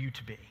for you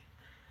to be.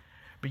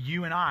 But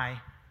you and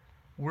I,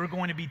 we're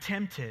going to be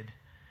tempted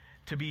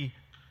to be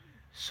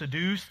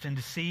seduced and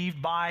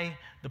deceived by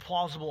the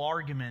plausible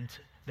argument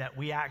that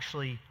we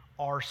actually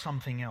are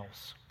something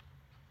else.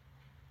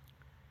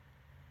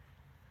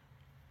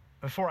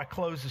 Before I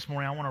close this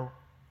morning, I want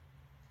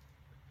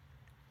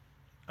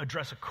to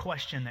address a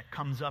question that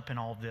comes up in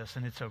all of this,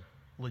 and it's a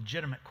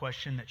legitimate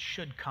question that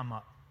should come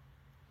up.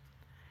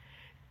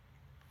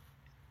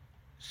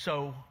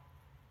 So,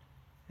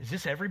 is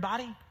this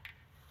everybody?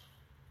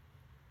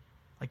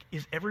 Like,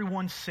 is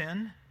everyone's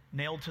sin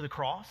nailed to the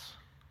cross?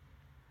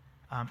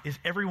 Is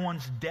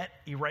everyone's debt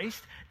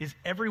erased? Is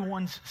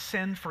everyone's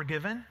sin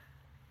forgiven?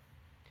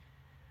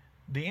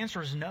 The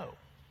answer is no.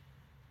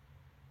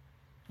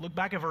 Look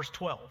back at verse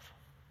 12.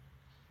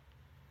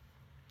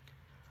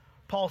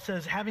 Paul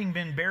says, having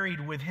been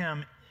buried with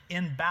him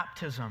in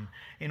baptism,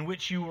 in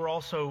which you were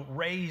also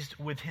raised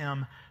with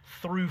him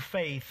through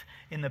faith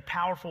in the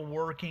powerful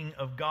working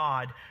of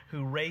God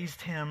who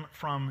raised him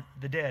from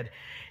the dead.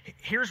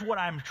 Here's what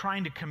I'm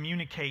trying to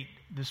communicate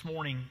this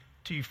morning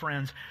to you,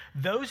 friends.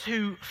 Those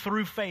who,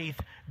 through faith,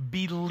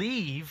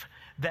 believe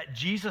that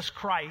Jesus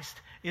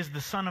Christ is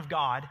the Son of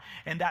God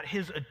and that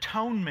his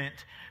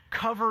atonement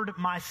covered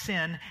my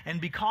sin,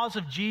 and because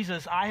of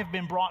Jesus, I have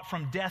been brought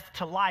from death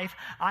to life.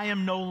 I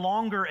am no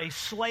longer a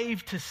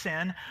slave to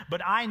sin,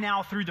 but I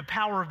now, through the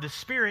power of the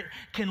Spirit,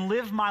 can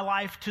live my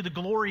life to the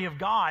glory of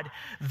God.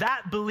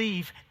 That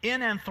belief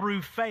in and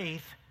through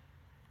faith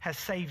has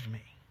saved me.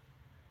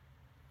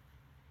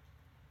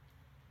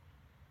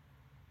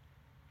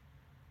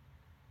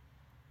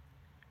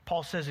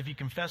 Paul says if you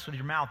confess with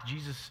your mouth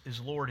Jesus is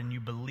Lord and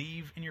you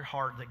believe in your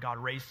heart that God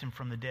raised him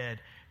from the dead,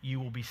 you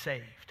will be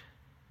saved.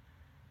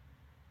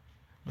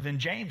 But then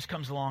James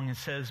comes along and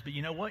says, but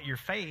you know what? Your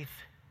faith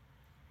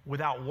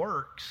without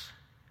works,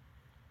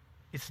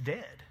 it's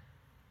dead.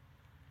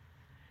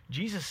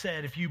 Jesus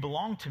said, if you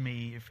belong to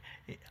me,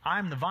 if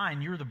I'm the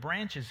vine, you're the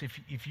branches,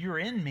 if you're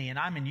in me and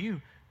I'm in you,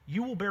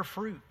 you will bear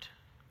fruit.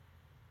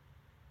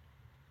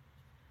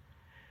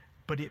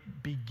 But it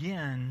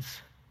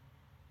begins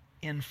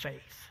in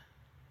faith.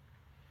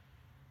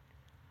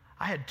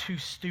 I had 2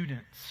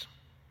 students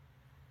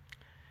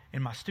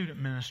in my student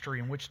ministry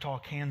in Wichita,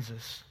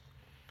 Kansas,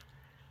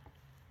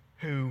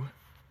 who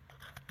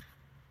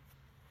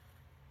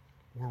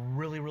were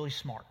really, really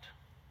smart.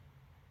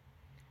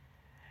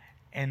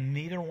 And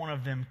neither one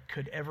of them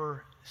could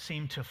ever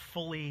seem to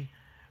fully,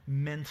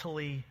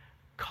 mentally,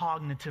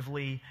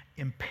 cognitively,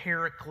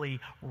 empirically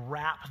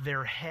wrap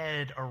their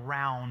head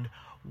around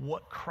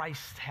what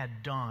Christ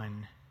had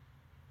done.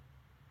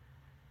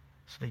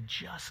 So they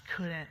just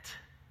couldn't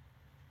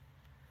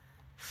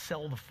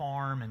sell the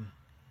farm and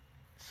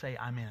say,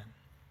 I'm in.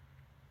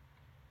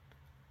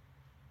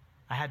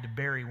 I had to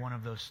bury one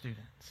of those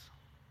students.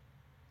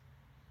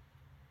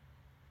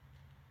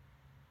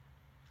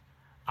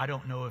 I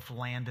don't know if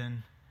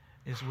Landon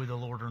is with the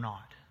Lord or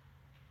not.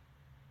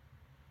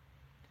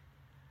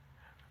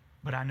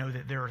 But I know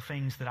that there are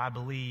things that I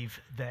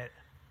believe that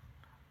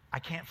I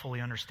can't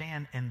fully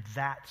understand, and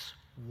that's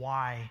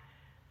why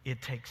it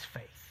takes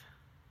faith.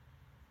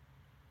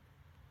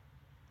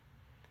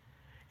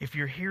 If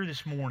you're here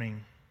this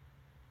morning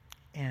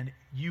and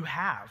you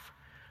have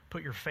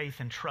put your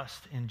faith and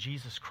trust in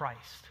Jesus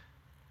Christ,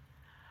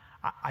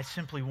 I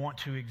simply want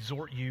to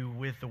exhort you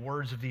with the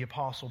words of the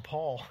Apostle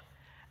Paul.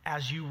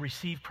 As you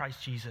receive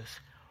Christ Jesus,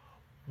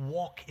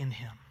 walk in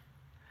him.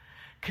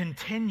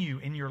 Continue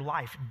in your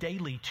life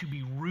daily to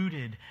be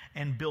rooted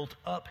and built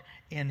up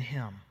in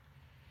him.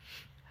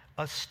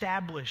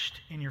 Established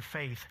in your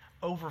faith,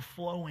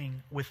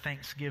 overflowing with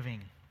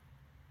thanksgiving.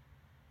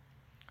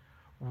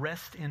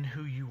 Rest in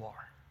who you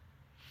are.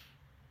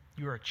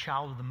 You are a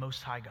child of the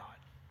Most High God.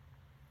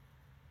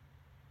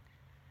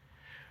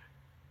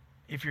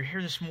 If you're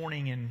here this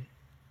morning and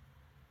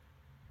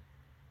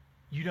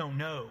you don't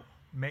know,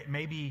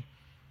 maybe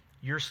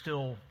you're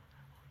still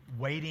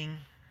waiting.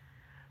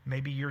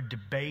 Maybe you're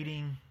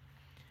debating.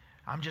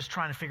 I'm just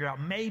trying to figure out,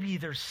 maybe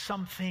there's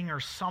something or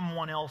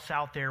someone else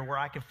out there where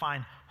I can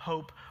find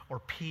hope or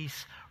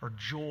peace or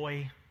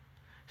joy,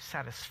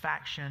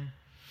 satisfaction.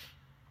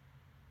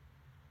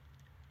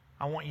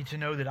 I want you to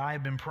know that I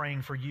have been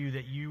praying for you,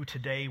 that you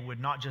today would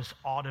not just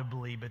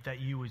audibly, but that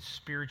you would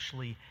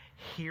spiritually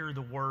hear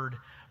the word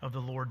of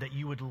the Lord, that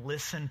you would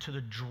listen to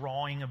the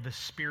drawing of the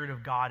Spirit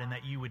of God, and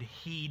that you would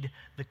heed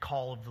the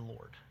call of the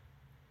Lord.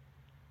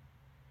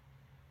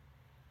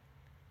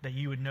 That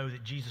you would know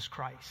that Jesus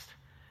Christ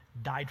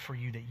died for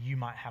you that you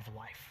might have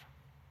life.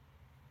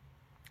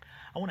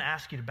 I want to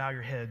ask you to bow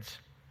your heads,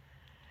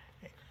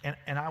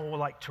 and I would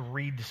like to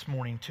read this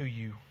morning to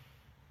you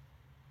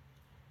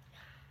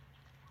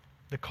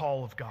the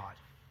call of God.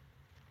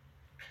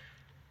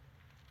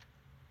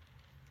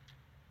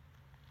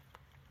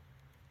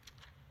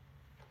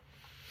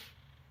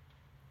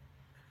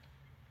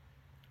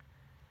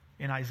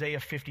 In Isaiah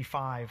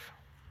 55,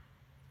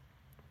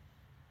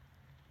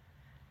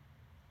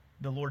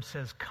 the Lord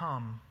says,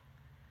 "Come,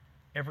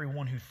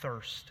 everyone who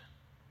thirsts,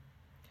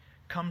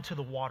 come to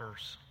the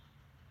waters.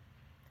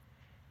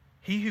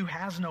 He who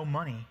has no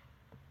money,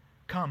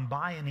 come,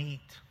 buy and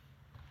eat.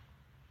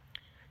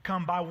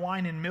 Come, buy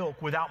wine and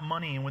milk without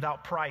money and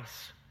without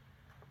price.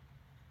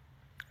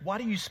 Why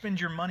do you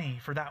spend your money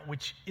for that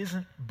which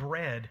isn't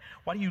bread?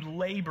 Why do you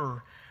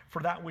labor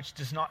for that which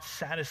does not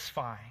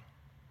satisfy?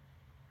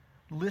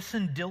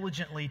 Listen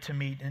diligently to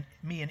me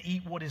and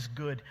eat what is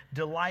good.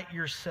 Delight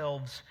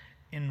yourselves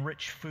in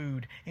rich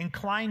food.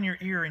 Incline your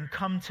ear and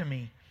come to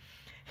me.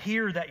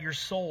 Hear that your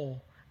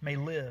soul may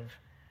live,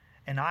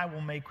 and I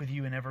will make with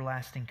you an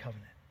everlasting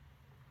covenant."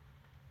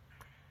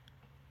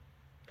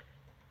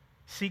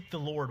 Seek the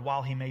Lord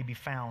while he may be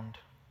found.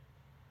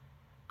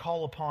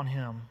 Call upon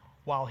him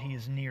while he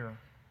is near.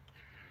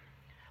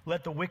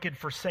 Let the wicked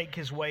forsake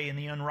his way, and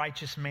the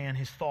unrighteous man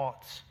his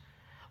thoughts.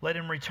 Let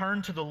him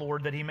return to the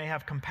Lord, that he may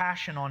have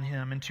compassion on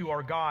him, and to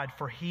our God,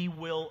 for he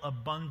will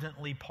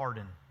abundantly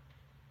pardon.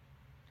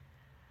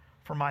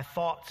 For my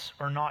thoughts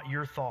are not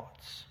your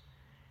thoughts,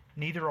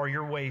 neither are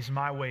your ways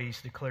my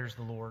ways, declares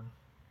the Lord.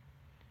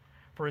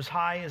 For as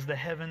high as the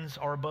heavens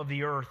are above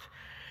the earth,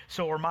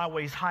 so are my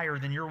ways higher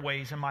than your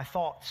ways, and my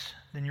thoughts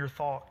than your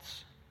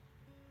thoughts.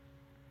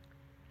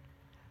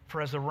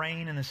 For as the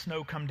rain and the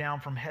snow come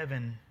down from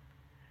heaven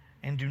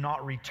and do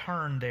not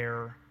return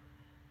there,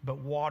 but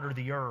water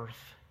the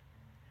earth,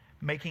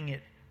 making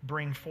it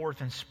bring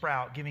forth and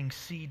sprout, giving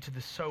seed to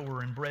the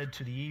sower and bread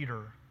to the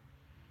eater,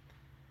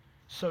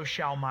 so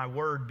shall my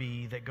word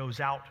be that goes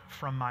out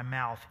from my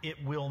mouth.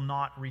 It will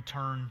not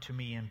return to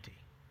me empty,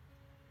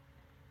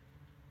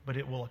 but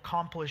it will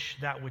accomplish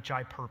that which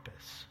I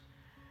purpose,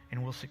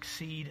 and will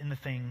succeed in the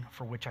thing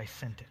for which I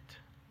sent it.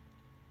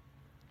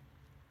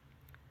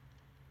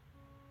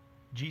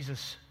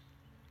 Jesus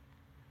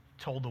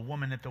told the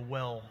woman at the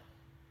well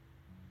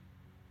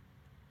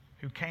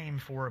who came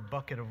for a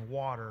bucket of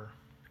water,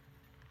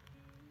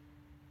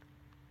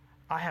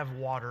 "I have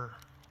water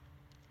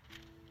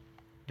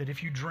that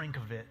if you drink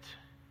of it,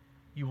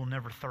 you will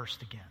never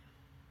thirst again."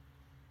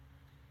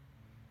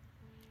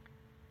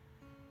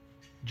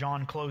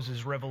 John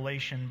closes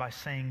Revelation by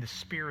saying, "The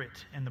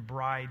Spirit and the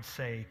bride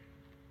say,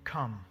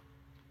 'Come.'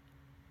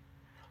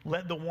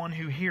 Let the one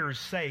who hears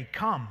say,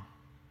 'Come.'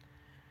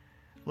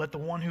 Let the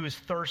one who is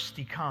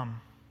thirsty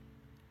come.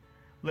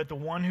 Let the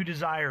one who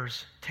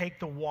desires take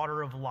the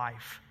water of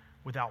life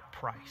without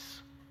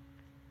price."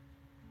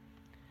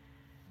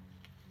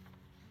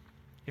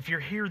 If you're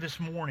here this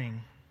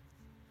morning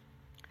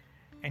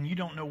and you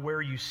don't know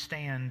where you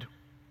stand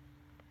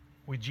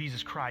with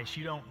Jesus Christ,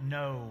 you don't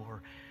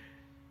know,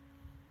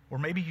 or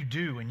maybe you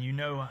do and you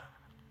know,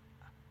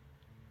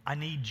 I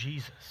need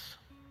Jesus.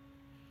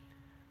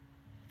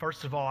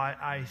 First of all,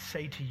 I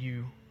say to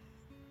you,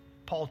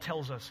 Paul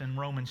tells us in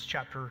Romans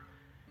chapter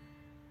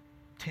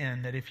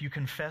 10 that if you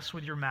confess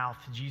with your mouth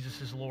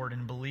Jesus is Lord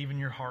and believe in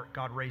your heart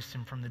God raised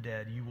him from the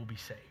dead, you will be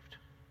saved.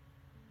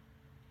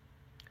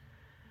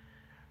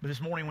 But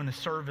this morning when the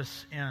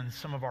service ends,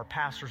 some of our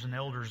pastors and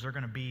elders, they're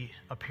going to be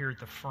up here at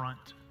the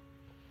front.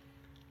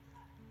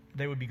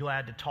 They would be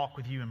glad to talk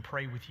with you and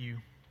pray with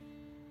you.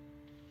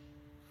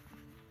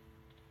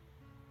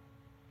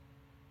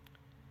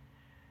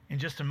 In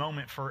just a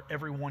moment, for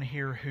everyone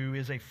here who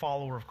is a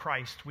follower of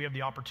Christ, we have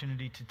the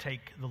opportunity to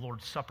take the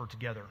Lord's Supper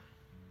together.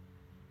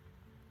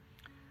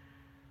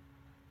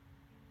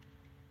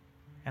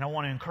 And I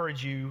want to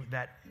encourage you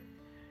that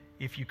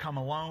if you come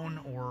alone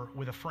or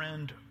with a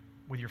friend,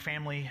 with your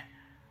family,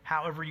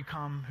 however you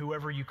come,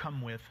 whoever you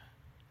come with,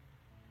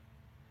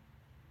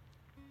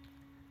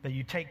 that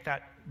you take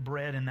that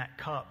bread and that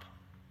cup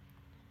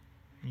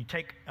and you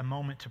take a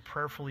moment to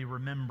prayerfully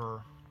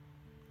remember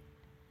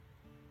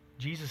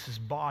Jesus'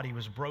 body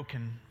was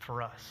broken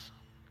for us.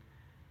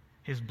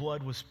 His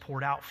blood was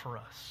poured out for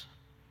us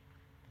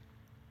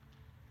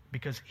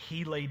because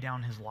he laid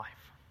down his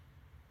life.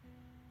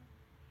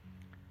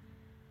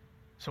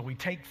 So we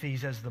take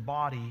these as the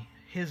body,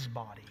 his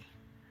body.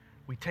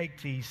 We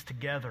take these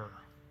together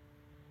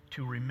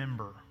to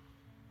remember.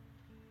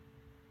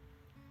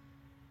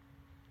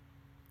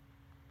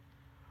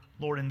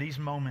 Lord, in these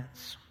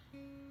moments,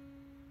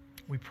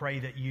 we pray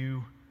that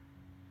you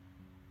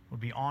would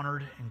be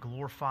honored and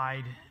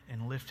glorified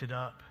and lifted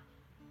up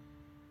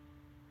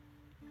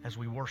as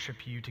we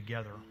worship you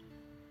together.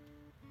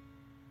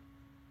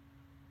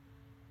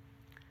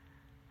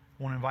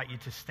 I want to invite you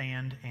to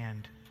stand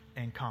and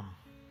come.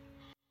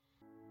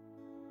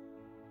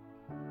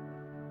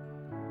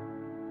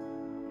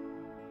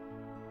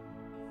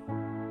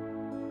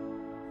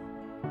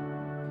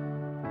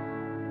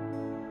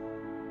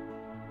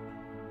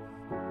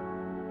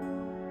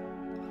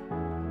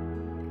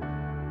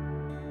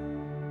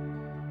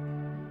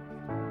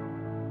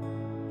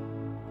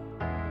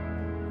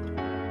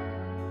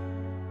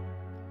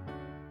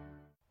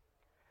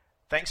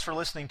 Thanks for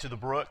listening to The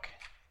Brook.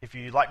 If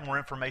you'd like more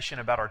information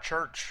about our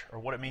church or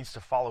what it means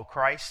to follow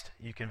Christ,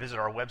 you can visit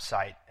our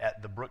website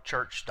at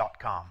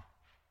thebrookchurch.com.